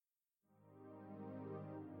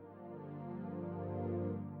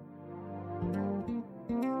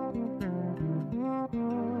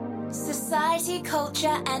Variety,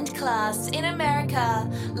 culture, and class in America.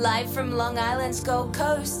 Live from Long Island's Gold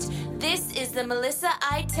Coast, this is the Melissa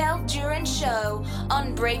Iteld Duran Show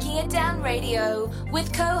on Breaking It Down Radio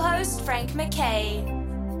with co-host Frank McKay.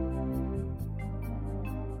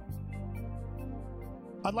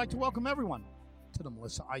 I'd like to welcome everyone to the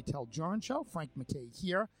Melissa Iteld Duran Show. Frank McKay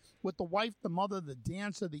here with the wife, the mother, the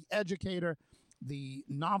dancer, the educator, the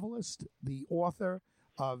novelist, the author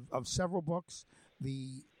of several books,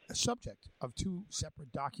 the subject of two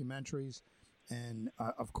separate documentaries, and,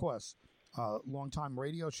 of course, longtime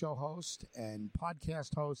radio show host and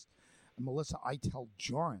podcast host, Melissa Iteld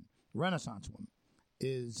Duran, Renaissance woman,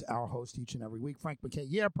 is our host each and every week. Frank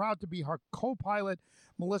McKay, proud to be her co-pilot.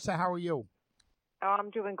 Melissa, how are you? Oh, I'm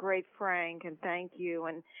doing great, Frank, and thank you.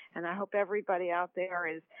 And I hope everybody out there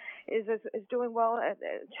is doing well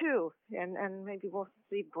too. And maybe we'll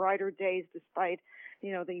see brighter days despite,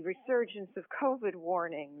 the resurgence of COVID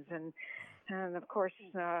warnings and of course,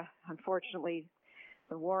 unfortunately,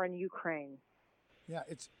 the war in Ukraine. Yeah,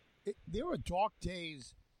 there are dark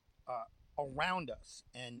days around us,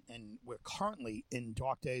 and we're currently in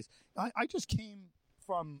dark days. I just came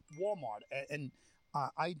from Walmart and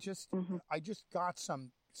I just got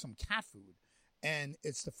some cat food, and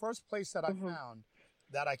it's the first place that I found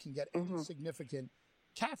that I can get any significant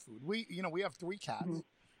cat food. We have 3 cats.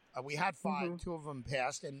 We had 5, 2 of them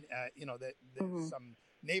passed, and there's some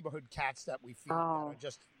neighborhood cats that we feed that are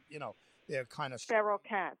just they're kind of feral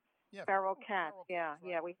cats. Yeah, feral cats. Yeah,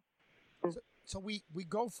 right? yeah. So we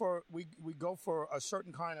go for a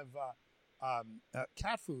certain kind of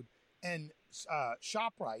cat food, and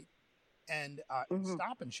ShopRite and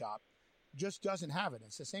Stop and Shop just doesn't have it.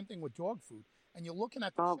 It's the same thing with dog food. And you're looking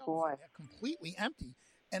at the shelves, and they're completely empty.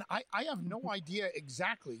 And I have no idea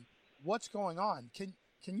exactly what's going on.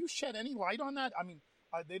 Can you shed any light on that? I mean,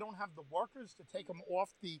 they don't have the workers to take them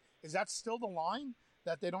off is that still the line,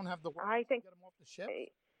 that they don't have the workers to get them off the ship?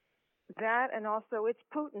 That, and also it's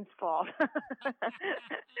Putin's fault.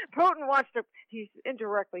 He's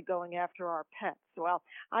indirectly going after our pets. Well,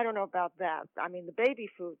 I don't know about that. I mean, the baby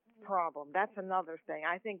food problem, that's another thing.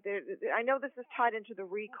 I think I know this is tied into the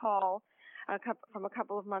recall from a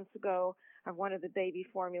couple of months ago of one of the baby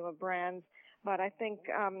formula brands. But I think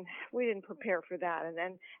we didn't prepare for that,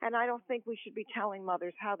 and I don't think we should be telling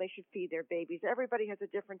mothers how they should feed their babies. Everybody has a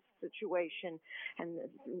different situation, and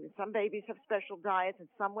some babies have special diets, and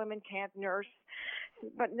some women can't nurse.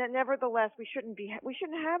 But nevertheless, we shouldn't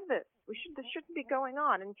have this. This shouldn't be going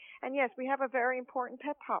on. And yes, we have a very important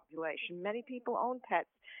pet population. Many people own pets.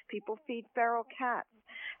 People feed feral cats.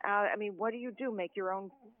 I mean, what do you do? Make your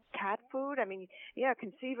own cat food? I mean, yeah,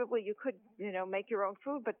 conceivably you could, make your own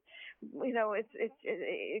food, but it's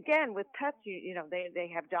again with pets,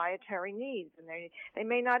 they have dietary needs, and they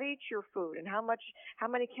may not eat your food. And how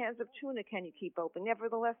many cans of tuna can you keep open?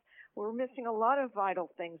 Nevertheless, we're missing a lot of vital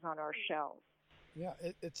things on our shelves. Yeah,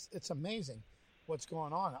 it's amazing what's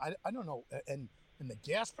going on. I don't know, and the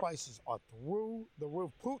gas prices are through the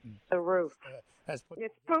roof. Putin. The roof. Has put.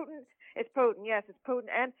 It's Putin. It's Putin. Yes, it's Putin.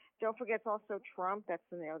 And don't forget, it's also Trump. That's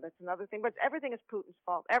another thing. But everything is Putin's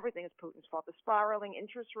fault. Everything is Putin's fault. The spiraling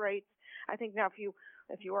interest rates. I think now,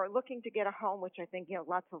 if you are looking to get a home, which I think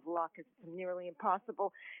lots of luck, is nearly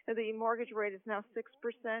impossible. The mortgage rate is now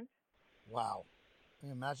 6%. Wow. Can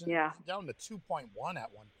you imagine? Yeah. It was down to 2.1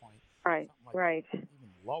 at one point. Right. Right. Even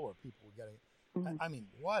lower, people were getting. I mean,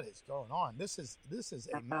 what is going on? This is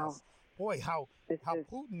a mess. Boy, how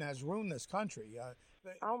Putin has ruined this country.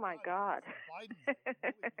 Oh my God! Biden is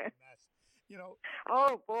really a mess.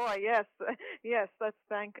 Oh boy, yes. Let's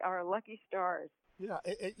thank our lucky stars. Yeah,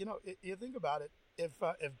 you think about it. If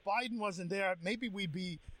Biden wasn't there, maybe we'd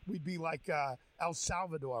be like El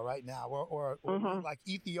Salvador right now, or like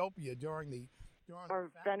Ethiopia during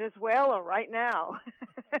or Venezuela right now.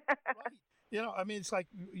 Right. I mean, it's like,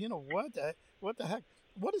 what the heck?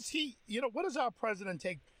 What does what does our president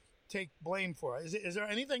take blame for? Is there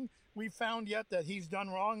anything we found yet that he's done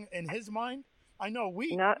wrong in his mind? I know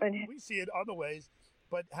we see it other ways,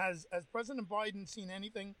 but has President Biden seen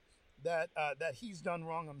anything that he's done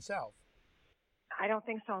wrong himself? I don't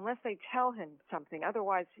think so, unless they tell him something.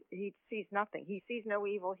 Otherwise, he sees nothing. He sees no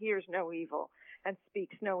evil, hears no evil, and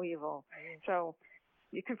speaks no evil. So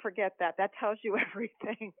you can forget that. That tells you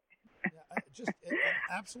everything. Yeah, it's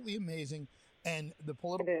absolutely amazing. And the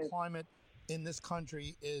political climate in this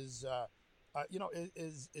country is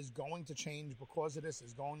going to change because of this.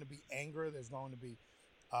 There's going to be anger. There's going to be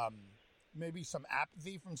maybe some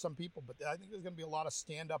apathy from some people, but I think there's going to be a lot of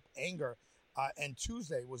stand-up anger. And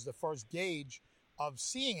Tuesday was the first gauge of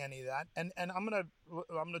seeing any of that. And I'm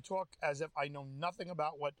gonna talk as if I know nothing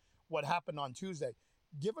about what happened on Tuesday.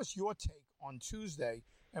 Give us your take on Tuesday.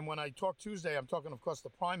 And when I talk Tuesday, I'm talking, of course, the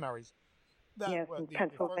primaries. Yes, were in the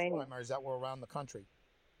Pennsylvania. first primaries that were around the country.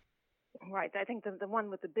 Right. I think the one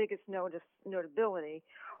with the biggest notability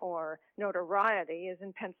or notoriety is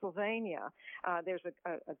in Pennsylvania. There's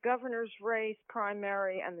a governor's race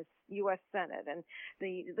primary and the U.S. Senate. And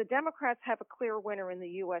the Democrats have a clear winner in the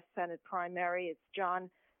U.S. Senate primary. It's John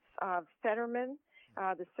Fetterman,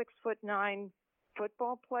 the 6'9"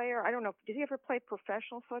 football player. I don't know. Did he ever play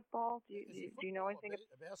professional football? Do you know anything?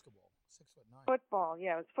 Basketball, 6'9". Football,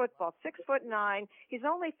 yeah, it was football. 6'9". He's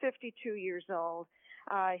only 52 years old.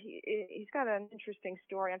 He's got an interesting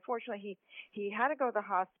story. Unfortunately, he had to go to the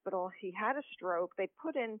hospital. He had a stroke. They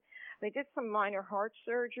did some minor heart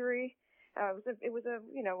surgery. It was a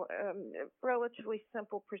relatively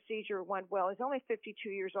simple procedure. Went well. He's only 52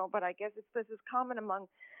 years old, but I guess this is common among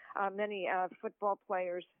many football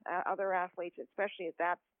players, other athletes, especially at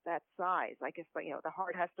that size. I guess, the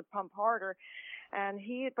heart has to pump harder. And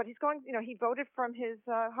he's going, he voted from his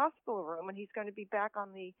hospital room, and he's going to be back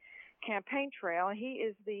on the campaign trail. He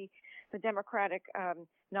is the Democratic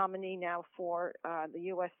nominee now for the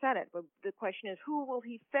U.S. Senate. But the question is, who will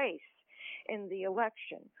he face in the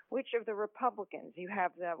election? Which of the Republicans? We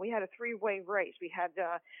had a three-way race. We had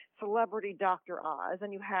celebrity Dr. Oz,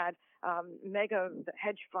 and you had mega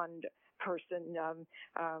hedge fund person.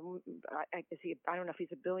 I don't know if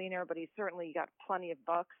he's a billionaire, but he's certainly got plenty of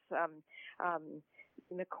bucks.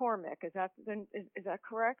 McCormick, is that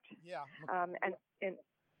correct? Yeah.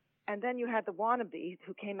 And then you had the wannabe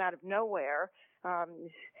who came out of nowhere.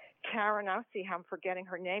 Karen, I see how I'm forgetting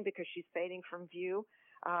her name because she's fading from view.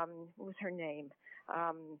 What was her name?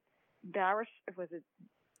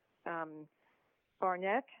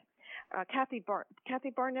 Barnett? Kathy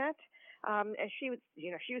Barnett. And she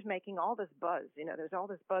was making all this buzz. There's all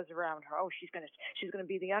this buzz around her. Oh, she's gonna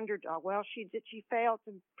be the underdog. Well, she failed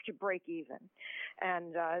to break even,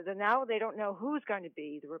 and now they don't know who's going to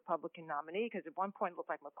be the Republican nominee, because at one point it looked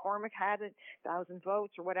like McCormick had 1,000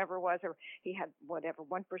 votes or whatever it was, or he had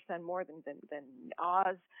 1% more than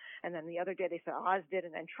Oz, and then the other day they said Oz did,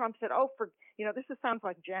 and then Trump said, this sounds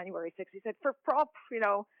like January 6th. He said for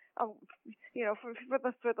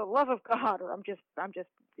the love of God, or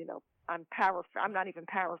I'm not even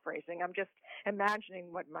paraphrasing. I'm just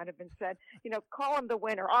imagining what might have been said. Call him the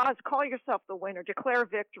winner. Oz, call yourself the winner. Declare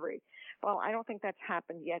victory. Well, I don't think that's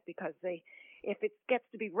happened yet, because if it gets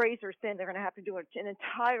to be razor thin, they're going to have to do an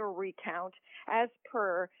entire recount as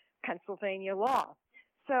per Pennsylvania law.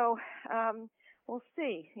 So we'll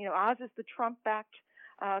see. Oz is the Trump-backed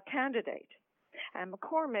candidate, and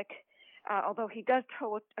McCormick, although he does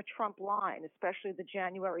toe a Trump line, especially the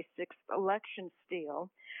January 6th election steal,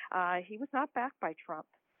 he was not backed by Trump,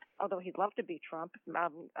 although he'd love to be Trump.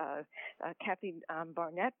 Kathy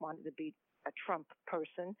Barnett wanted to be a Trump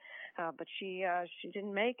person, but she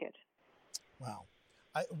didn't make it. Wow.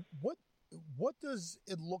 What does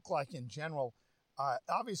it look like in general?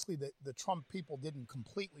 Obviously, the Trump people didn't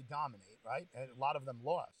completely dominate, right? And a lot of them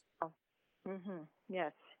lost. Oh. Mm-hmm.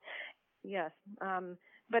 Yes.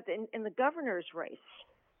 But in the governor's race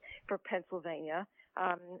for Pennsylvania,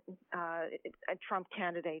 a Trump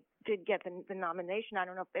candidate did get the nomination. I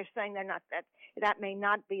don't know if they're saying that may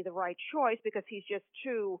not be the right choice, because he's just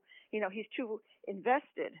too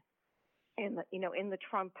invested in the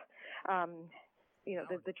Trump,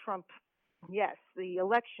 the Trump, yes, the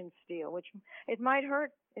election steal, which it might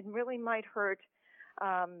hurt. It really might hurt.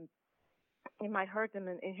 It might hurt him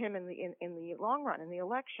in the long run in the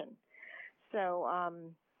election. So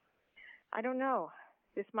I don't know.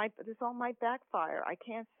 This all might backfire. I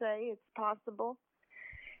can't say. It's possible,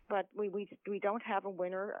 but we don't have a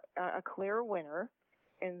winner, a clear winner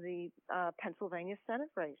in the Pennsylvania Senate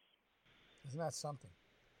race. Isn't that something?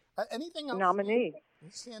 Anything else nominee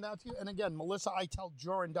stand out to you? And again,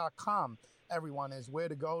 MelissaITellJurin.com, everyone, is where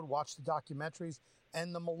to go to watch the documentaries,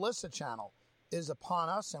 and the Melissa channel is upon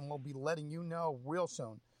us, and we'll be letting you know real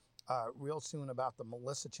soon about the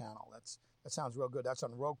Melissa channel. That sounds real good. That's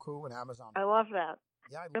on Roku and Amazon. I love that.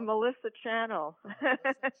 Yeah, the Melissa channel. It's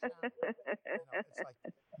like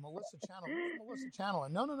Melissa channel. What's the Melissa channel?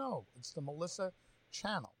 And no. It's the Melissa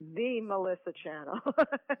channel. The Melissa channel. I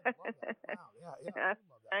love that. Wow. Yeah. I love that.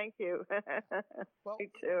 Thank you. Well, me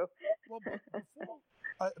too. Well,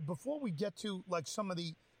 before we get to like some of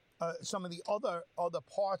the other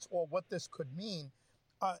parts or what this could mean,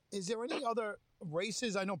 is there any other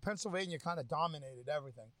races? I know Pennsylvania kind of dominated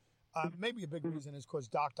everything. Maybe a big reason is because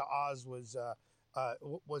Dr. Oz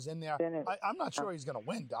was in there. I'm not sure he's going to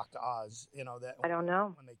win, Dr. Oz. I don't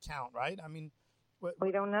know when they count, right? I mean,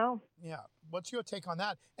 we don't know. Yeah. What's your take on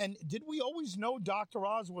that? And did we always know Dr.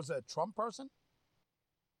 Oz was a Trump person?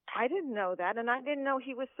 I didn't know that, and I didn't know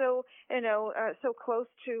he was so, so close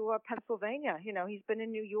to Pennsylvania. He's been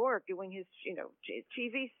in New York doing his,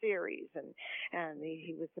 TV series, and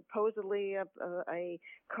he was supposedly a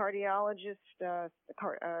cardiologist, a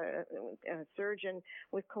surgeon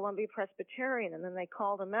with Columbia Presbyterian, and then they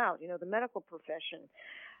called him out. The medical profession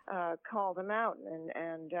called him out,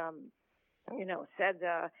 and said,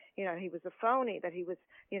 he was a phony, that he was,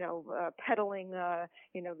 peddling,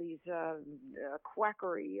 these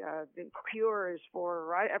quackery cures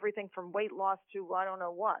for everything from weight loss to I don't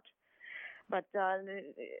know what. But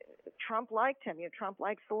Trump liked him. Trump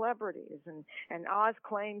likes celebrities, and Oz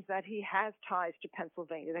claims that he has ties to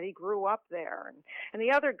Pennsylvania, that he grew up there, and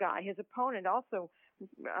the other guy, his opponent, also.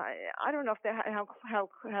 I don't know if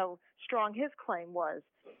how strong his claim was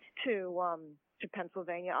to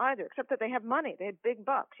Pennsylvania either, except that they have money. They have big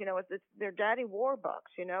bucks. It's their daddy war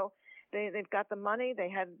bucks. They've got the money. They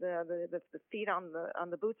had the feet on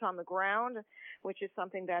the boots on the ground, which is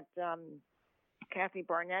something that Kathy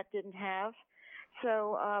Barnett didn't have.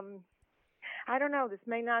 So I don't know.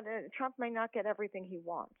 Trump may not get everything he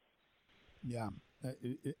wants. Yeah,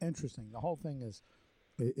 interesting. The whole thing is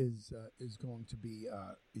going to be.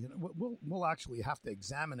 We'll actually have to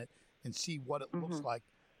examine it and see what it looks like.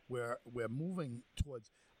 We're moving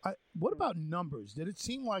towards. What about numbers? Did it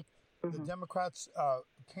seem like the Democrats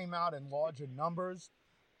came out in larger numbers,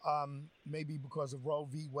 maybe because of Roe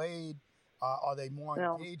v. Wade? Are they more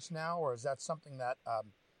engaged now, or is that something that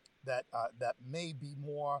may be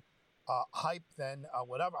more hype than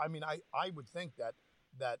whatever? I mean, I would think that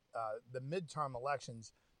the midterm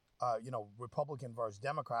elections, Republican versus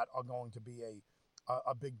Democrat, are going to be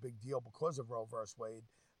a big deal because of Roe versus Wade.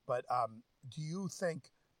 But do you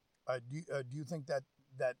think? Do you think that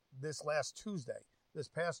this past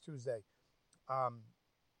Tuesday,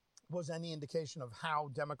 was any indication of how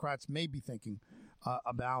Democrats may be thinking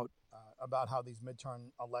about how these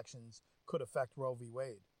midterm elections could affect Roe v.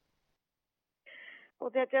 Wade?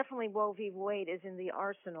 Well, that definitely Roe v. Wade is in the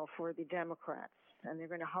arsenal for the Democrats, and they're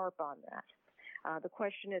going to harp on that. The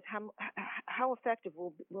question is how effective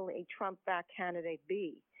will a Trump-backed candidate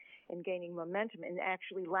be in gaining momentum and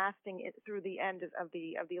actually lasting it through the end of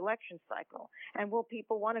the election cycle? And will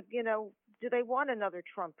people want to, do they want another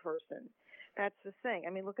Trump person? That's the thing. I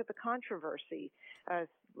mean, look at the controversy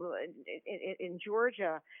in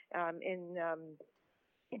Georgia in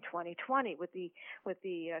 2020 with the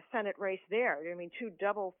Senate race there. I mean, two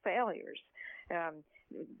double failures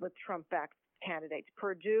with Trump-backed candidates,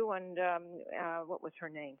 Perdue and what was her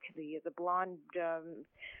name? The blonde.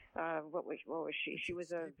 What was she? She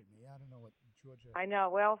was a. I don't know what Georgia. I know.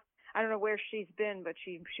 Well, I don't know where she's been, but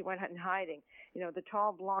she went in hiding. The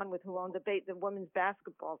tall blonde who owned the women's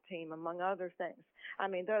basketball team, among other things. I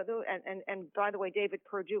mean, and by the way, David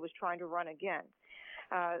Perdue was trying to run again.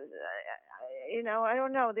 I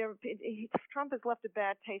don't know. Trump has left a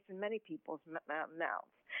bad taste in many people's mouths.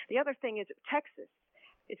 The other thing is Texas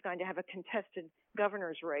is going to have a contested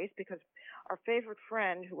governor's race because our favorite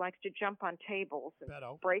friend who likes to jump on tables and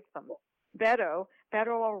break them, Beto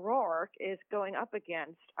O'Rourke, is going up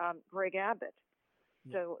against Greg Abbott.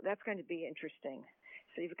 So that's going to be interesting.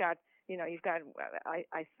 So you've got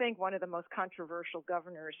I think one of the most controversial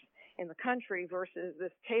governors in the country versus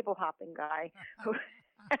this table hopping guy who.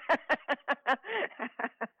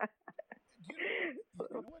 You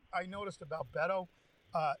know what I noticed about Beto?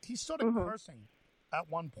 He started cursing at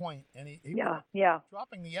one point, and he was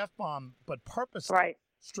dropping the F-bomb, but purposely,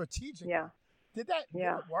 strategically. Yeah. Did it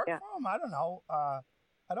work for him? I don't know. I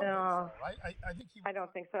don't think so. I think he. I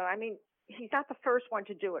don't think so. I mean, he's not the first one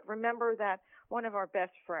to do it. Remember that one of our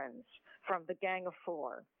best friends from the Gang of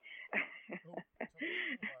Four.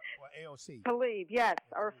 Or AOC. Tlaib, yes,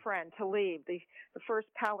 our friend Tlaib, the first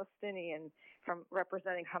Palestinian from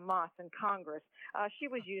representing Hamas in Congress. She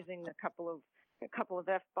was using a couple of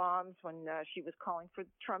F-bombs when she was calling for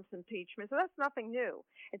Trump's impeachment. So that's nothing new.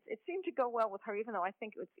 It seemed to go well with her, even though I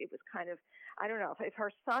think it was kind of, I don't know, if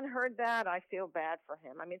her son heard that, I feel bad for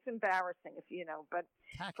him. I mean, it's embarrassing but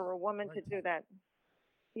for a woman to do that.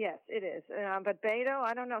 Yes, it is. But Beto,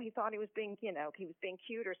 I don't know. He thought he was being, he was being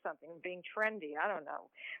cute or something, being trendy. I don't know.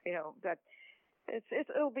 But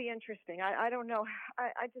it'll be interesting. I don't know.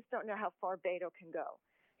 I just don't know how far Beto can go.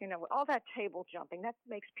 All that table jumping, that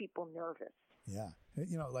makes people nervous. Yeah,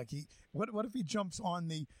 like what if he jumps on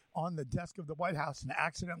the desk of the White House and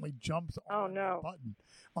accidentally jumps on the button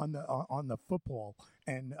on the football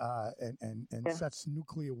and sets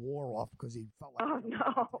nuclear war off because he felt like. Oh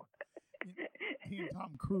no. he and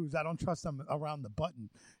Tom Cruise, I don't trust them around the button.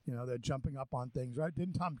 You know, they're jumping up on things, right?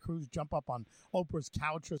 Didn't Tom Cruise jump up on Oprah's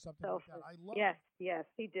couch or something like that? I love Yes, yes,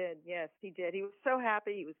 he did. Yes, he did. He was so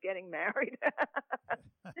happy he was getting married.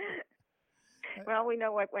 Well, we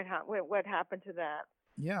know what happened to that.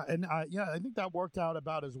 Yeah, and I think that worked out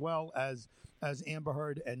about as well as Amber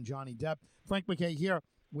Heard and Johnny Depp. Frank McKay here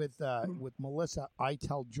with Melissa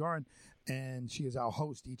Eitel-Jurin, and she is our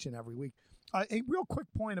host each and every week. A real quick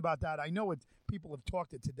point about that. I know people have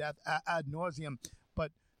talked it to death ad nauseum,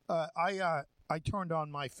 but I turned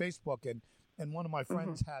on my Facebook and one of my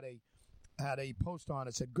friends had a post on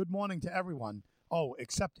it said, "Good morning to everyone. Oh,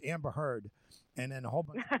 except Amber Heard," and then a whole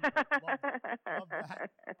bunch of people love that.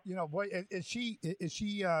 You know, boy, is she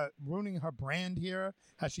ruining her brand here?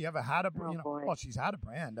 Has she ever had a brand? Well, she's had a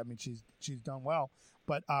brand. I mean, she's done well,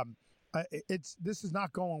 but this is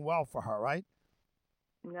not going well for her, right?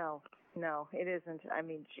 No, it isn't. I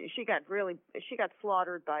mean, she got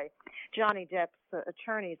slaughtered by Johnny Depp's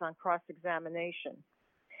attorneys on cross-examination.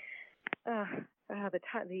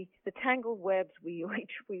 The tangled webs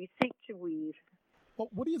we seek to weave. Well,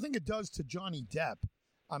 what do you think it does to Johnny Depp?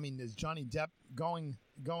 I mean, is Johnny Depp going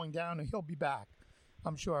down, and he'll be back?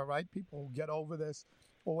 I'm sure, right? People will get over this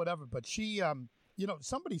or whatever. But she,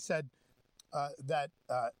 somebody said that,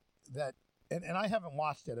 and I haven't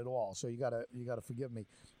watched it at all, so you gotta forgive me.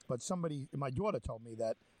 But my daughter told me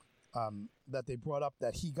that that they brought up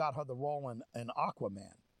that he got her the role in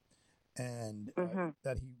Aquaman, and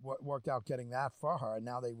that he worked out getting that for her, and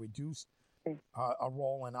now they reduced a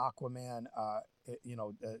role in Aquaman,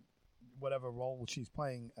 whatever role she's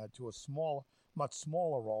playing, to a much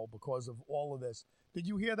smaller role because of all of this. Did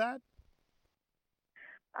you hear that?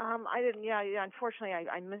 I didn't. Yeah. Unfortunately,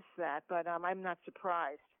 I missed that, but I'm not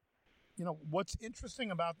surprised. You know, what's interesting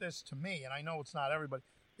about this to me, and I know it's not everybody,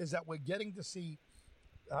 is that we're getting to see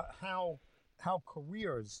how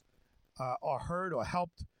careers are hurt or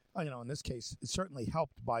helped. In this case, it's certainly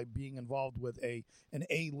helped by being involved with an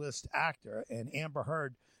A-list actor. And Amber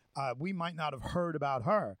Heard, we might not have heard about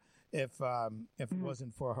her if it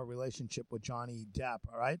wasn't for her relationship with Johnny Depp.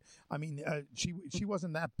 All right, I mean, she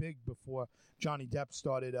wasn't that big before Johnny Depp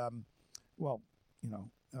started, going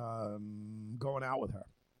out with her,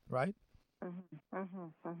 right?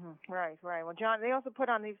 Right. Well, John, they also put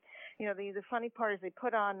on these. The funny part is they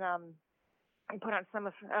put on some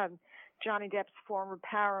of Johnny Depp's former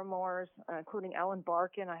paramours, including Ellen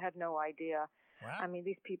Barkin. I had no idea. Wow. I mean,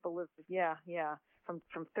 these people lived,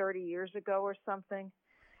 from 30 years ago or something.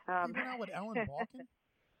 You went out with Ellen Barkin?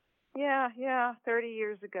 Yeah, 30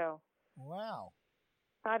 years ago. Wow.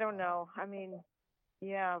 I don't know. I mean,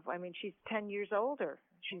 she's 10 years older.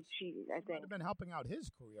 She I think might have been helping out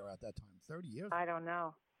his career at that time. 30 years ago. I don't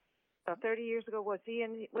know. 30 years ago, wasn't he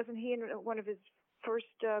in one of his first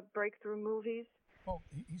breakthrough movies? Well,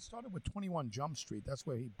 he started with 21 Jump Street. That's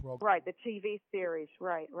where he broke. Right, the TV series.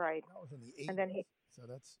 Right. That was in the 80s. And then so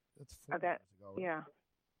that's 4 years ago. Right? Yeah.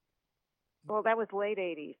 Well, that was late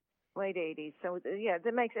 80s. So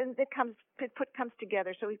that makes, and it comes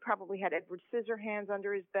together. So he probably had Edward Scissorhands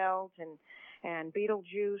under his belt, and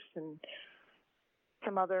Beetlejuice, and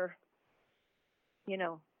some other,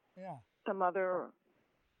 some other.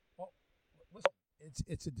 Well, listen,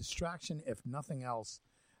 it's a distraction, if nothing else.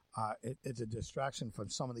 It's a distraction from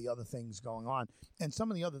some of the other things going on. And some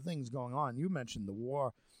of the other things going on, you mentioned the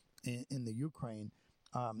war in the Ukraine.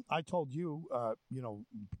 I told you,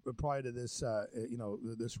 prior to this,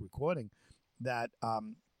 this recording, that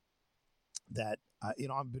I've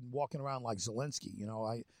been walking around like Zelensky.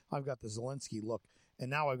 I've got the Zelensky look, and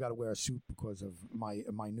now I've got to wear a suit because of my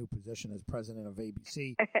new position as president of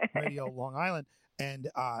ABC Radio Long Island, and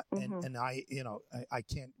I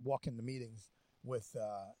can't walk into meetings with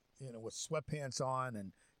sweatpants on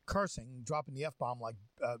and cursing, dropping the F-bomb like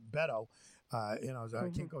Beto. I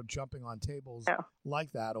can't go jumping on tables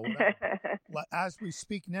like that or whatever. As we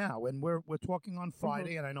speak now, and we're talking on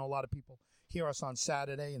Friday, and I know a lot of people hear us on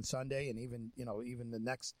Saturday and Sunday, and even the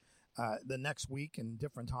next week and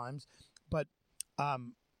different times. But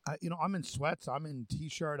I'm in sweats, I'm in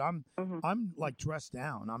t-shirt, I'm like dressed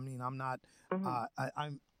down. I mean, I'm not.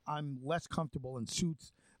 I'm less comfortable in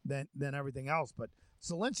suits than everything else. But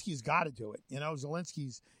Zelensky's got to do it.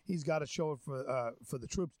 He's got to show it for the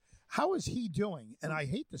troops. How is he doing? And I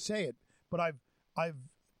hate to say it, but I've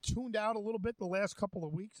tuned out a little bit the last couple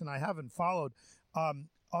of weeks, and I haven't followed.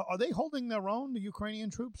 Are they holding their own, the Ukrainian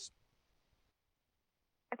troops?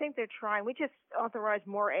 I think they're trying. We just authorized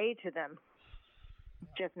more aid to them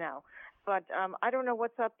just now. But I don't know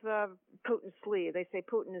what's up Putin's sleeve. They say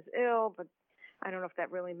Putin is ill, but I don't know if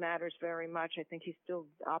that really matters very much. I think he's still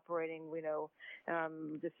operating,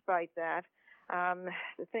 despite that.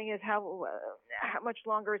 The thing is, how much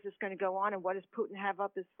longer is this going to go on, and what does Putin have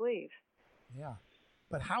up his sleeve? Yeah,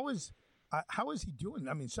 but how is he doing?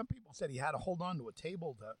 I mean, some people said he had to hold on to a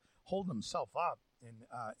table to hold himself up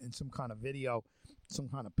in some kind of video, some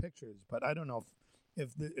kind of pictures. But I don't know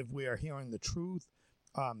if we are hearing the truth.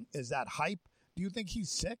 Is that hype? Do you think he's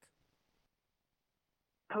sick?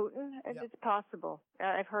 Putin? Yeah. It's possible.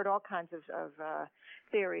 I've heard all kinds of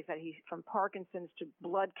theories that he's from Parkinson's to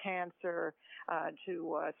blood cancer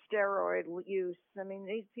to steroid use. I mean,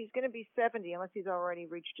 he's going to be 70 unless he's already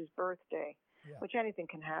reached his birthday, which anything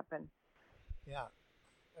can happen. Yeah,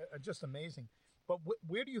 just amazing. But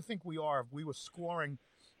where do you think we are if we were scoring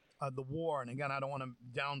the war? And again, I don't want to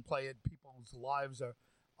downplay it. People's lives are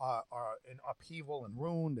in upheaval and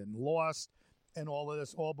ruined and lost. And all of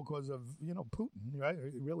this, all because of, Putin, right?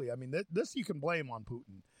 Really, I mean, this you can blame on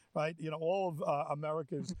Putin, right? All of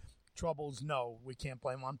America's troubles, no, we can't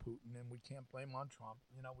blame on Putin, and we can't blame on Trump.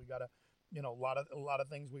 We got to, a lot of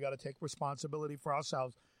things we got to take responsibility for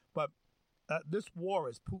ourselves. But this war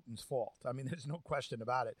is Putin's fault. I mean, there's no question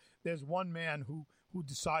about it. There's one man who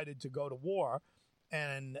decided to go to war,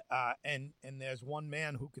 and there's one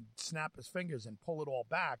man who could snap his fingers and pull it all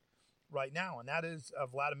back right now, and that is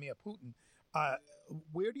Vladimir Putin.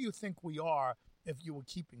 Where do you think we are if you were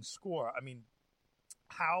keeping score? I mean,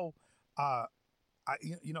 how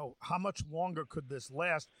much longer could this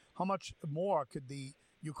last? How much more could the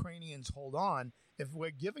Ukrainians hold on? If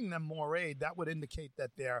we're giving them more aid, that would indicate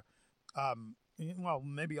that they're,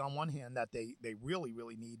 maybe on one hand that they really,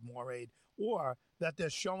 really need more aid, or that they're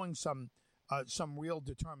showing some real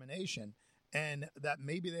determination, and that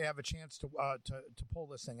maybe they have a chance to pull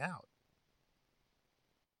this thing out.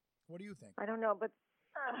 What do you think? I don't know, but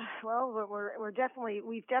we've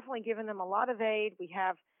definitely given them a lot of aid. We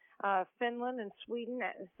have Finland and Sweden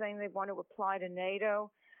saying they want to apply to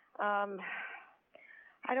NATO.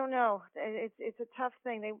 I don't know. It's a tough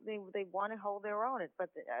thing. They want to hold their own. But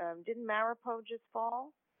didn't Mariupol just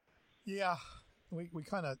fall? Yeah, we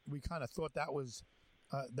kind of thought that was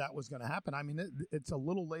going to happen. I mean, it's a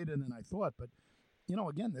little later than I thought, but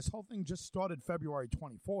again, this whole thing just started February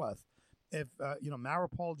 24th. If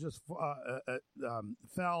Mariupol just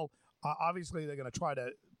fell, obviously they're going to try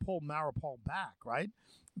to pull Mariupol back, right?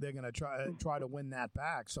 They're going to try to win that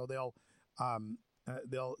back. So they're going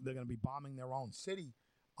to be bombing their own city,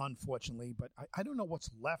 unfortunately. But I don't know what's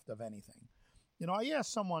left of anything. I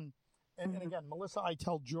asked someone, and again,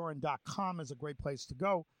 MelissaITellJurin.com is a great place to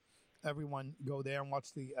go. Everyone go there and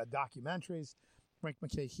watch the documentaries. Frank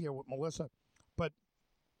MacKay here with Melissa. But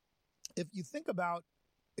if you think about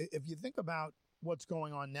what's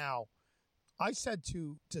going on now, I said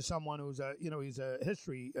to someone who's he's a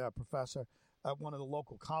history professor at one of the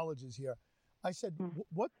local colleges here. I said,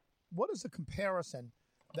 what is the comparison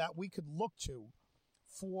that we could look to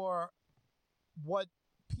for what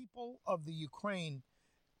people of the Ukraine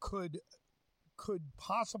could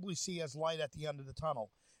possibly see as light at the end of the tunnel?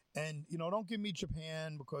 And, don't give me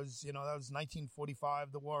Japan because, that was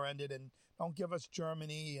 1945, the war ended, and don't give us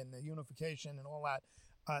Germany and the unification and all that.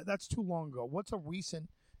 That's too long ago. What's a recent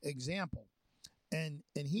example? And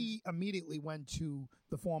he immediately went to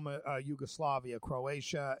the former Yugoslavia,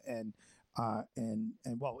 Croatia, and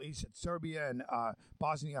he said Serbia and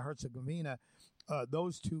Bosnia Herzegovina,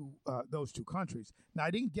 those two countries. Now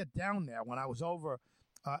I didn't get down there when I was over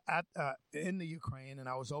in the Ukraine, and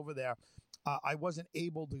I was over there. I wasn't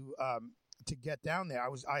able to get down there. I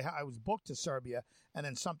was booked to Serbia, and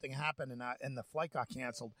then something happened, and the flight got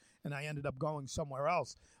canceled, and I ended up going somewhere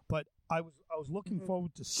else. But I was looking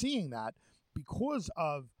forward to seeing that because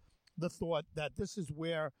of the thought that this is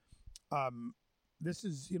where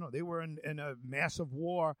they were in a massive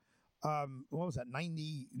war. What was that?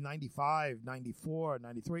 90, 95, 94,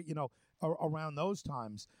 93. Around those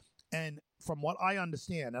times. And from what I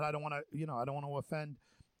understand, and I don't want to offend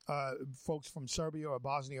folks from Serbia or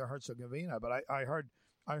Bosnia or Herzegovina, but I heard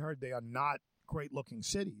they are not great looking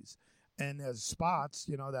cities, and there's spots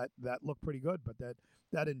that look pretty good, but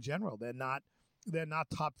that in general they're not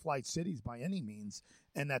top flight cities by any means,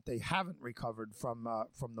 and that they haven't recovered from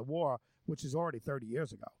the war, which is already 30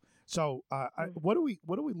 years ago. So what are we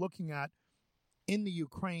looking at in the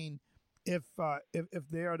Ukraine if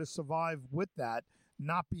they are to survive with that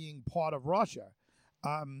not being part of Russia?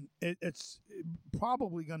 It's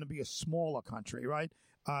probably going to be a smaller country, right?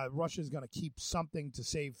 Russia's going to keep something to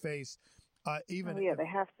save face. They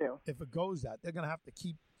have to. If it goes that, they're going to have to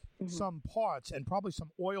keep some parts, and probably some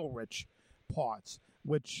oil-rich parts,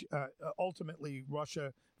 which ultimately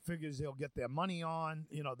Russia figures they'll get their money on,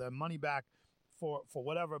 their money back for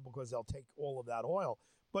whatever, because they'll take all of that oil.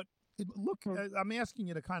 But Look, Hmm. I'm asking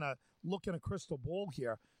you to kind of look in a crystal ball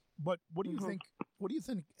here, but what do you Hmm. think? What do you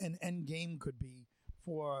think an end game could be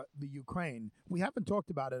for the Ukraine? We haven't talked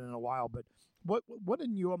about it in a while, but what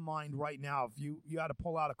in your mind right now, if you had to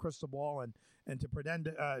pull out a crystal ball and to pretend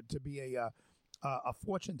to be a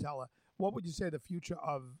fortune teller, what would you say the future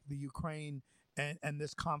of the Ukraine and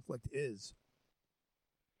this conflict is?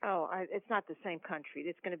 Oh, it's not the same country.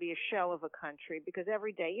 It's going to be a shell of a country because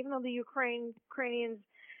every day, even though the Ukrainians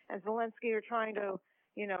and Zelensky are trying to,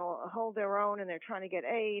 hold their own and they're trying to get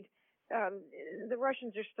aid, um, the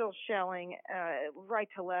Russians are still shelling right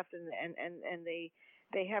to left, and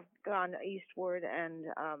they have gone eastward, and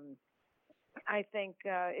I think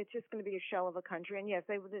it's just going to be a shell of a country. And yes,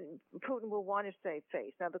 Putin will want to save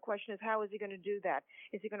face. Now the question is, how is he going to do that?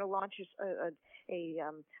 Is he going to launch a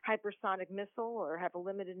hypersonic missile or have a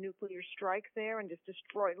limited nuclear strike there and just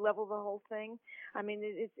level the whole thing? I mean,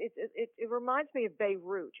 it reminds me of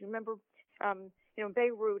Beirut. You remember?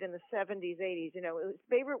 Beirut in the 70s, 80s.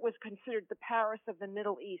 Beirut was considered the Paris of the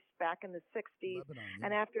Middle East back in the 60s, Lebanon,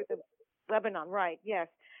 and yeah. after the Lebanon, right? Yes.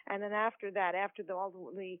 And then after that, after all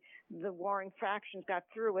the warring factions got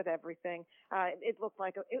through with everything, it looked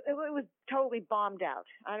like it was totally bombed out.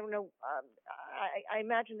 I don't know. I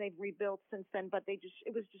imagine they've rebuilt since then, but it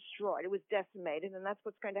was destroyed. It was decimated, and that's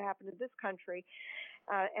what's going to happen to this country.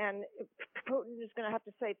 And Putin is going to have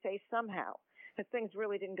to save face somehow, because things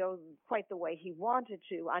really didn't go quite the way he wanted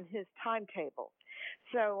to on his timetable.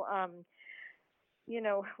 So.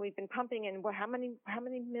 We've been pumping in how many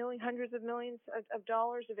hundreds of millions of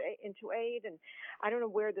dollars into aid, and I don't know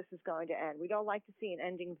where this is going to end. We don't like to see an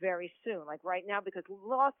ending very soon, like right now, because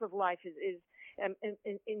loss of life is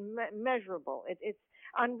immeasurable. It's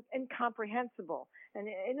incomprehensible, and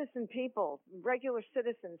innocent people, regular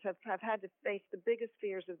citizens, have had to face the biggest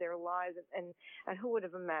fears of their lives, and who would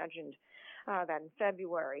have imagined that in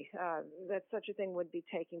February that such a thing would be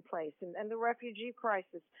taking place, and the refugee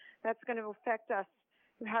crisis that's going to affect us.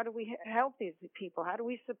 How do we help these people? How do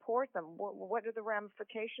we support them? What are the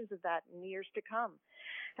ramifications of that in years to come?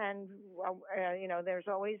 And there's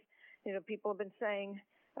always, people have been saying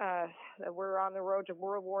that we're on the road to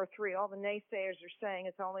World War III. All the naysayers are saying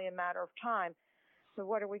it's only a matter of time. So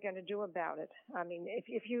what are we going to do about it? I mean,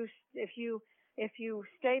 if you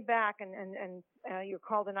stay back and you're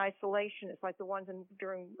called an isolationist, like the ones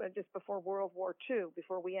during just before World War II,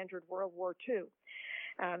 before we entered World War II.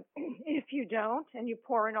 If you don't, and you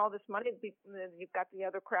pour in all this money, you've got the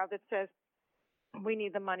other crowd that says, we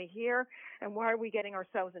need the money here, and why are we getting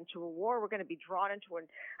ourselves into a war? We're going to be drawn into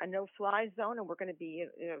a no-fly zone, and we're going to be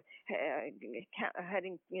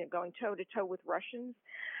going toe-to-toe with Russians.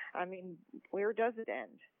 I mean, where does it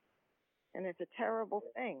end? And it's a terrible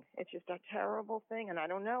thing. It's just a terrible thing, and I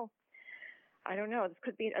don't know. This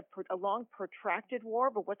could be a long, protracted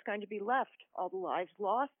war, but what's going to be left? All the lives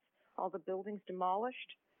lost? All the buildings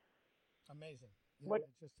demolished. Amazing.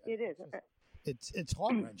 It's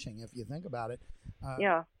heart-wrenching if you think about it.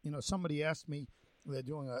 Yeah. Somebody asked me, they're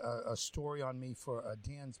doing a story on me for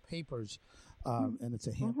Dan's Papers, and it's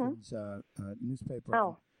a Hamptons newspaper.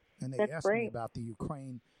 Oh, and they that's asked great. me about the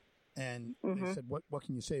Ukraine, and they said, what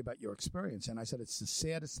can you say about your experience? And I said, it's the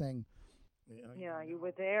saddest thing. You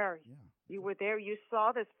were there. Yeah. You were there. You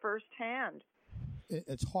saw this firsthand.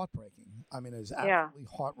 It's heartbreaking. I mean, it's absolutely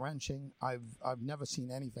heart-wrenching. I've never seen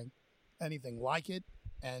anything like it,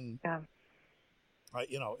 and I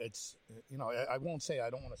won't say I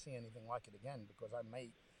don't want to see anything like it again, because I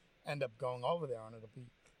may end up going over there and it'll be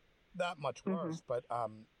that much worse. But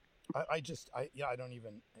I don't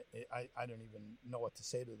even know what to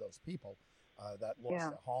say to those people that lost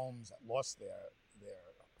their homes, that lost their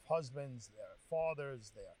husbands, their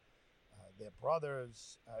fathers, their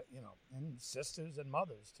brothers, and sisters and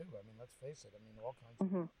mothers too. I mean, let's face it. I mean, all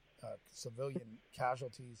kinds of civilian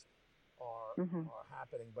casualties are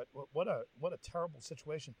happening. But what a terrible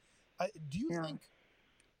situation. Do you think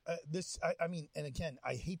this? I mean, and again,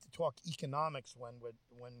 I hate to talk economics when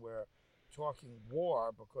we're talking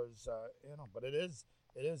war, because but it is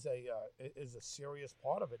a serious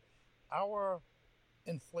part of it. Our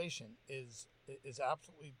inflation is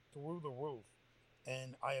absolutely through the roof.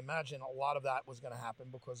 And I imagine a lot of that was going to happen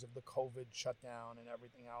because of the COVID shutdown and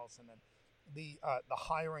everything else, and then the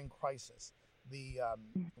hiring crisis, the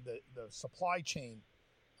supply chain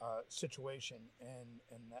situation,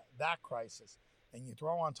 and that crisis, and you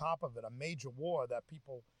throw on top of it a major war that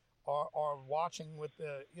people are watching with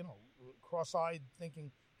cross-eyed,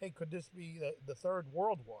 thinking, hey, could this be the third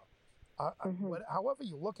world war? However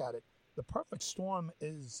you look at it, the perfect storm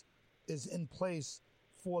is in place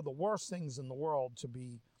for the worst things in the world to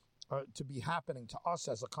be happening to us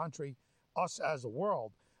as a country, us as a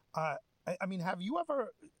world. I mean, have you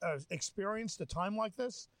ever experienced a time like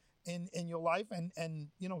this in your life? And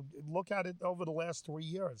look at it over the last 3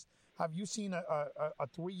 years. Have you seen a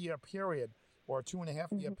 3-year period or a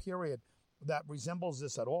 2.5-year period that resembles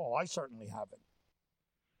this at all? I certainly haven't.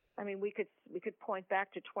 I mean, we could point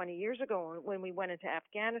back to 20 years ago when we went into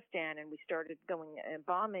Afghanistan and we started going and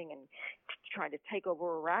bombing and trying to take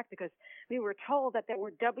over Iraq, because we were told that there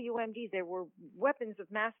were WMDs, there were weapons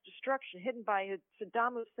of mass destruction hidden by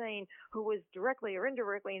Saddam Hussein, who was directly or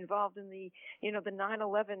indirectly involved in the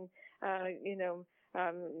 9/11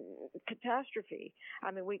 catastrophe.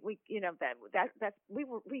 I mean, we've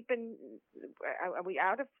been, are we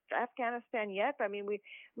out of Afghanistan yet? I mean,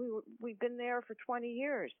 we've been there for 20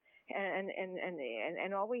 years.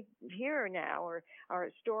 And all we hear now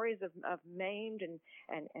are stories of maimed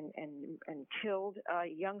and killed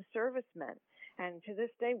young servicemen. And to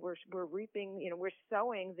this day, we're reaping, we're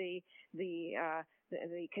sowing the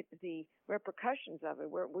repercussions of it.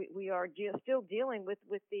 We are still dealing with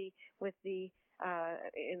the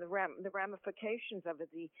ramifications of it,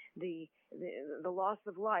 the loss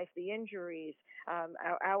of life, the injuries,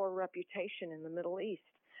 our reputation in the Middle East.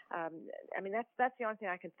 I mean, that's the only thing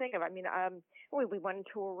I can think of. I mean, we went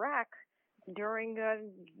into Iraq during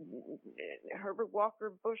Herbert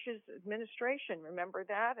Walker Bush's administration. Remember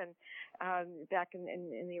that? And back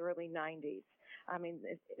in the early 90s. I mean,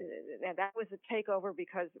 that was a takeover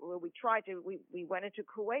because we went into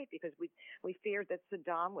Kuwait because we feared that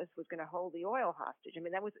Saddam was going to hold the oil hostage. I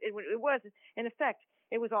mean, it was, in effect,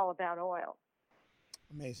 it was all about oil.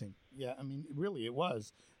 Amazing. Yeah, I mean, really, it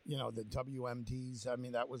was. The WMDs. I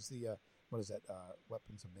mean, that was the what is that?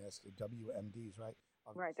 Weapons of mass. WMDs, right?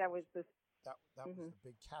 Right. That was the. That was the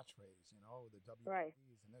big catchphrase. The WMDs right.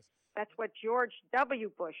 and this. That's what George W.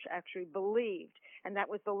 Bush actually believed, and that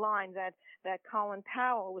was the line that Colin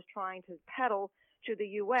Powell was trying to peddle to the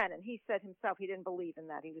UN, and he said himself he didn't believe in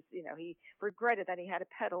that. He was, he regretted that he had to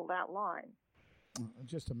peddle that line.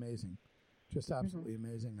 Just amazing, just absolutely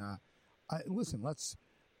amazing. Listen, let's,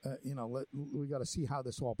 we got to see how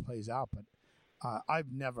this all plays out. But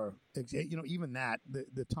I've never, even that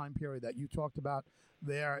the time period that you talked about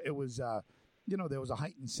there, it was, there was a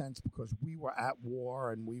heightened sense because we were at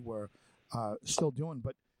war and we were still doing.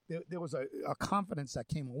 But there was a confidence that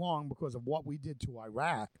came along because of what we did to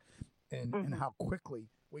Iraq and how quickly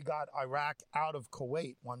we got Iraq out of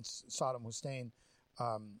Kuwait once Saddam Hussein,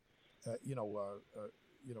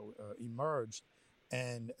 emerged.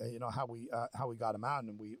 And how we got him out,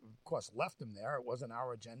 and we of course left him there. It wasn't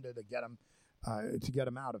our agenda to get him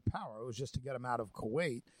out of power. It was just to get him out of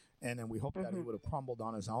Kuwait, and then we hoped that he would have crumbled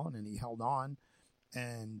on his own, and he held on,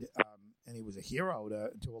 and he was a hero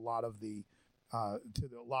to a lot of the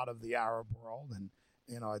Arab world, and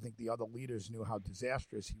I think the other leaders knew how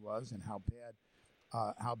disastrous he was and how bad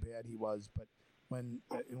he was. But when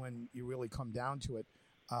you really come down to it,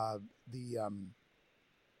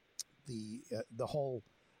 the whole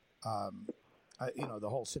the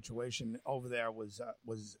whole situation over there was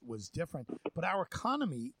different, but our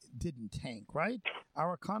economy didn't tank, right?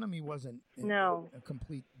 Our economy wasn't a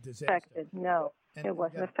complete disaster. Affected. No, it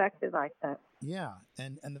wasn't affected like that. Yeah,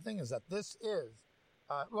 and the thing is that this is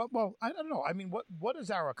well, I don't know. I mean, what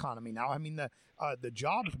is our economy now? I mean, the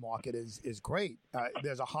jobs market is great.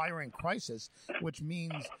 There's a hiring crisis, which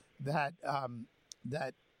means that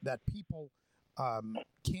that people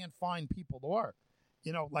can't find people to work.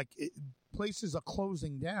 Places are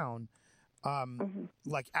closing down.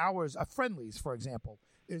 Like ours, Friendly's, for example,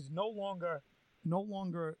 is no longer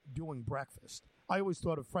doing breakfast. I always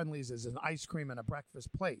thought of Friendly's as an ice cream and a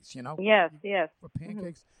breakfast place. Yes. For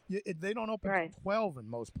pancakes, they don't open till 12 in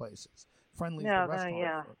most places. Friendly's, the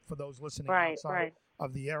restaurant, for those listening outside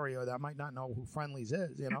of the area that might not know who Friendly's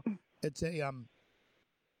is. It's a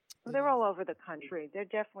Well, they're all over the country. They're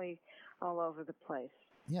definitely all over the place.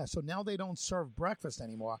 Yeah, so now they don't serve breakfast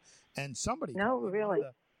anymore. And somebody,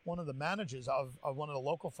 one of the managers of one of the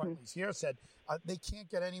local Friendlies here said they can't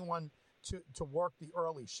get anyone to work the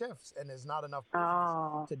early shifts, and there's not enough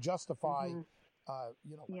business to justify,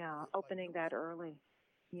 opening that early.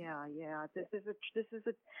 Yeah. This is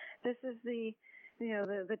the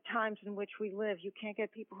times in which we live. You can't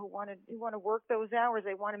get people who want to work those hours.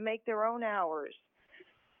 They want to make their own hours.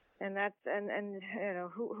 And that's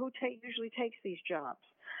who usually takes these jobs.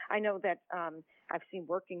 I know that I've seen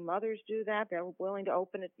working mothers do that. They're willing to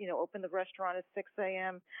open the restaurant at 6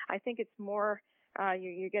 a.m. I think it's more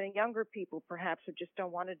you're getting younger people perhaps who just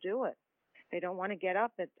don't want to do it. They don't want to get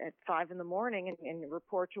up at 5 in the morning and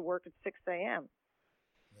report to work at 6 a.m.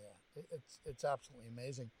 Yeah, it's absolutely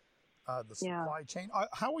amazing. the supply chain.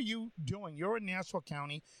 How are you doing? You're in Nassau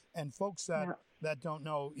County, and folks that don't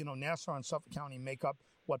know, Nassau and Suffolk County make up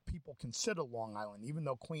what people consider Long Island, even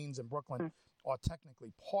though Queens and Brooklyn are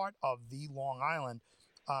technically part of the Long Island.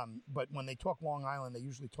 But when they talk Long Island, they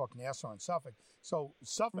usually talk Nassau and Suffolk. So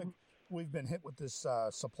Suffolk, we've been hit with this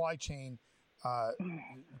supply chain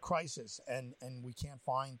crisis, and we can't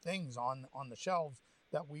find things on the shelves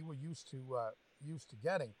that we were used to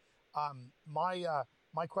getting.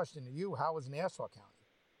 My question to you: how is Nassau County?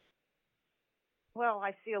 Well,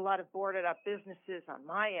 I see a lot of boarded up businesses on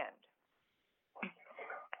my end,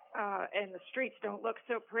 and the streets don't look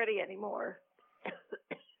so pretty anymore.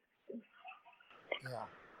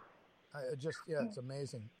 It's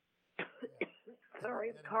amazing. Sorry,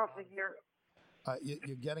 I'm coughing here.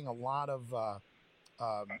 You're getting a lot of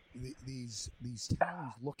these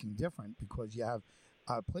towns looking different because you have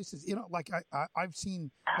places, like I've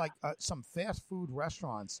seen like some fast food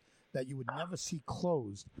restaurants that you would never see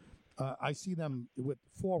closed. I see them with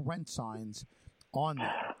for rent signs on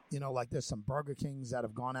them. Like there's some Burger Kings that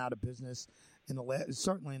have gone out of business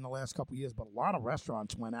certainly in the last couple of years, but a lot of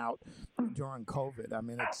restaurants went out during COVID. I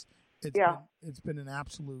mean, it's been an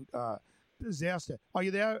absolute disaster. Are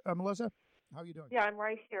you there, Melissa? How are you doing? Yeah, I'm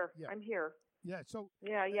right here. Yeah. I'm here. Yeah. So.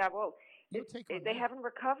 Yeah. Well, they haven't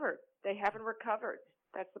recovered. They haven't recovered.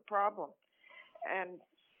 That's the problem. And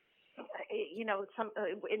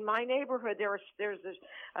in my neighborhood, there's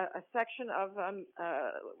a section of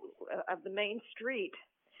the main street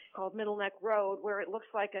called Middle Neck Road where it looks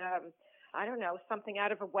like something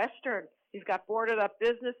out of a Western. You've got boarded up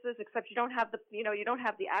businesses, except you don't have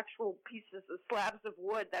the actual pieces of slabs of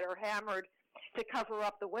wood that are hammered to cover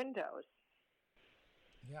up the windows.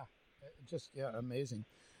 Yeah, amazing.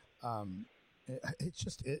 It's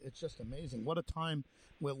just amazing. What a time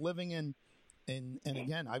we're living in. And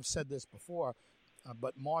again, I've said this before,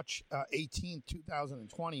 but March 18,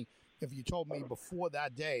 2020. If you told me before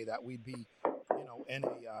that day that we'd be, in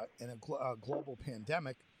a global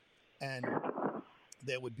pandemic, and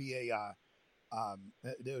there would be a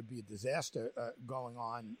disaster going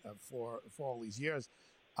on for all these years,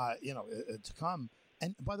 to come.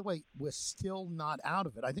 And by the way, we're still not out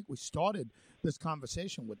of it. I think we started this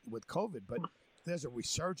conversation with COVID, but there's a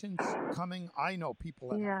resurgence coming. I know people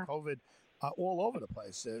that have COVID all over the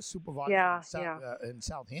place. Supervisor in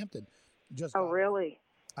Southampton just. Oh, really?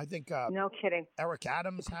 I think. No kidding. Eric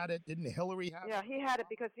Adams had it. Didn't Hillary have it? Yeah, he had it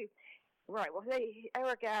because he. Right. Well,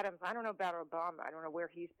 Eric Adams. I don't know about Obama. I don't know where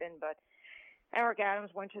he's been, but Eric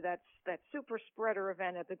Adams went to that super spreader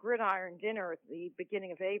event at the Gridiron Dinner at the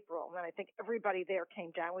beginning of April, and I think everybody there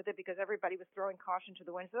came down with it because everybody was throwing caution to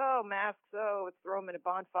the wind. Oh, masks! Oh, let's throw them in a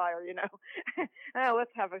bonfire, Oh,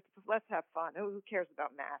 let's have fun. Who cares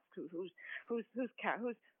about masks?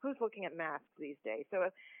 Who's looking at masks these days? So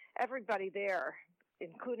everybody there,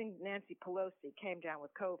 including Nancy Pelosi, came down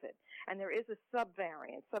with COVID, and there is a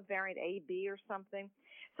subvariant AB or something.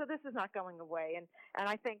 So this is not going away, and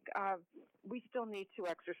I think we still need to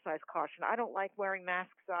exercise caution. I don't like wearing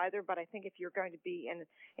masks either, but I think if you're going to be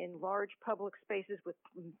in large public spaces with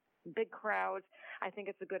big crowds, I think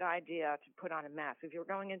it's a good idea to put on a mask. If you're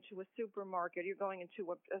going into a supermarket, you're going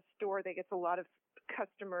into a store that gets a lot of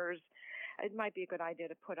customers, it might be a good idea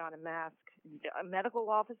to put on a mask. Medical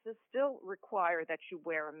offices still require that you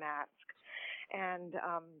wear a mask, and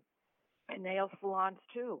nail salons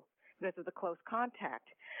too, because of the close contact.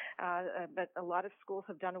 But a lot of schools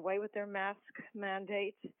have done away with their mask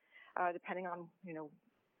mandate, depending on,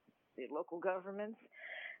 the local governments.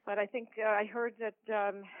 But I think I heard that,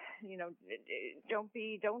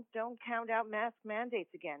 don't count out mask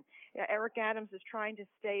mandates again. Eric Adams is trying to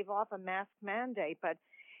stave off a mask mandate, but,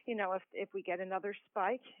 if we get another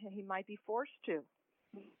spike, he might be forced to.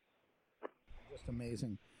 Just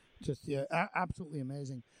amazing. Absolutely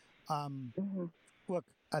amazing. Look,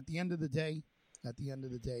 at the end of the day,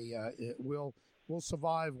 we'll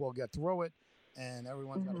survive. We'll get through it, and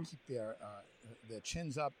everyone's got to keep their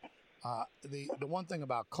chins up. The one thing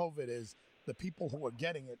about COVID is the people who are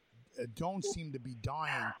getting it don't seem to be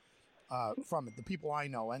dying from it. The people I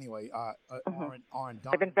know, anyway, aren't dying.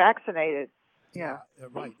 They've been vaccinated. Yeah,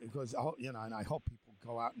 right. Because and I hope people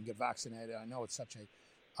go out and get vaccinated. I know it's such a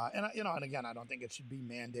and again, I don't think it should be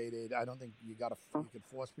mandated. I don't think you could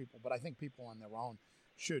force people, but I think people on their own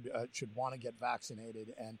should want to get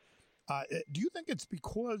vaccinated. And do you think it's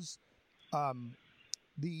because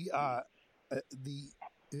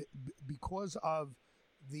because of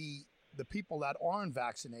the people that aren't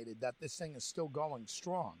vaccinated that this thing is still going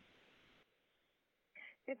strong?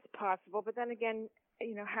 It's possible, but then again,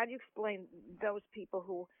 how do you explain those people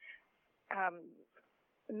who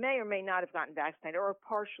may or may not have gotten vaccinated or are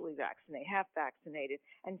partially vaccinated, half vaccinated,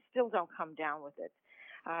 and still don't come down with it.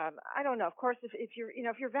 I don't know. Of course, if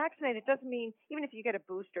you're vaccinated, it doesn't mean, even if you get a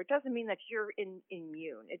booster, it doesn't mean that you're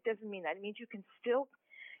immune. It doesn't mean that. It means you can still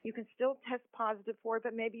test positive for it,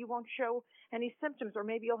 but maybe you won't show any symptoms, or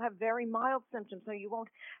maybe you'll have very mild symptoms, so you won't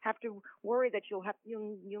have to worry that you'll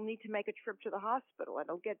need to make a trip to the hospital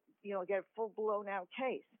and get a full blown out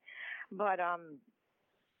case. But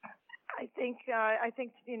I think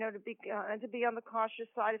to be on the cautious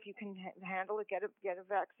side, if you can handle it, get a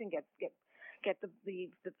vaccine, get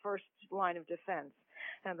the first line of defense.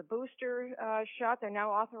 And the booster shot, they're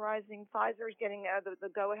now authorizing, Pfizer's getting the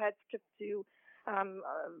go-ahead to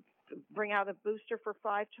bring out a booster for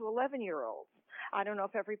 5 to 11-year-olds. I don't know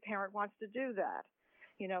if every parent wants to do that,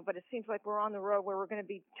 but it seems like we're on the road where we're going to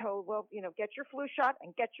be told, well, get your flu shot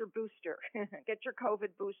and get your booster, get your COVID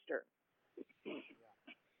booster.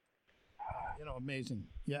 Amazing.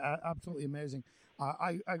 Yeah, absolutely amazing.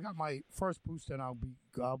 I got my first booster, and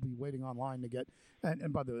I'll be waiting online to get.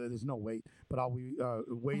 And by the way, there's no wait, but I'll be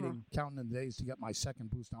waiting, counting the days to get my second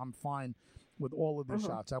booster. I'm fine with all of these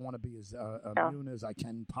shots. I want to be as immune as I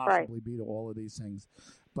can possibly be to all of these things.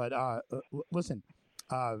 But listen,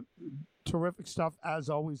 terrific stuff as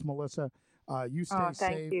always, Melissa. You stay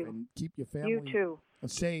safe and keep your family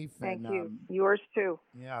safe. Thank you. Yours too.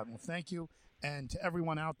 Yeah. Well, thank you. And to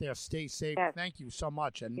everyone out there, stay safe. Yes. Thank you so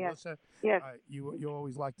much. And Melissa, you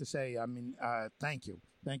always like to say, thank you.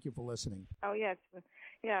 Thank you for listening. Oh, yes.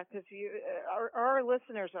 Yeah, because our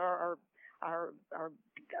listeners are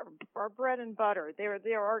our bread and butter. They're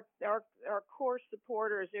our core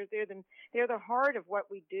supporters. They're the heart of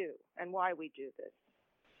what we do and why we do this.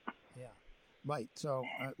 Yeah. Right. So,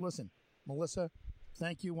 listen, Melissa,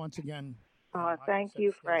 thank you once again. Thank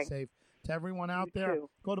you, Frank. Stay safe. To everyone out there,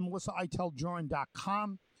 go to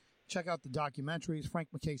melissaitelduran.com. Check out the documentaries. Frank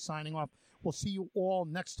McKay signing off. We'll see you all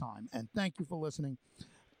next time. And thank you for listening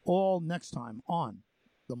all next time on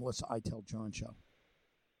The Melissa Eitel Duran Show.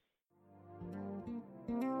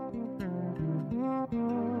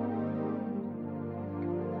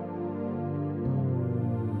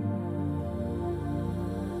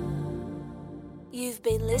 You've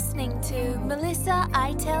been listening to Melissa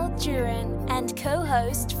Eitel Duran and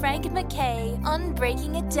co-host Frank McKay on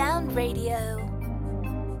Breaking It Down Radio.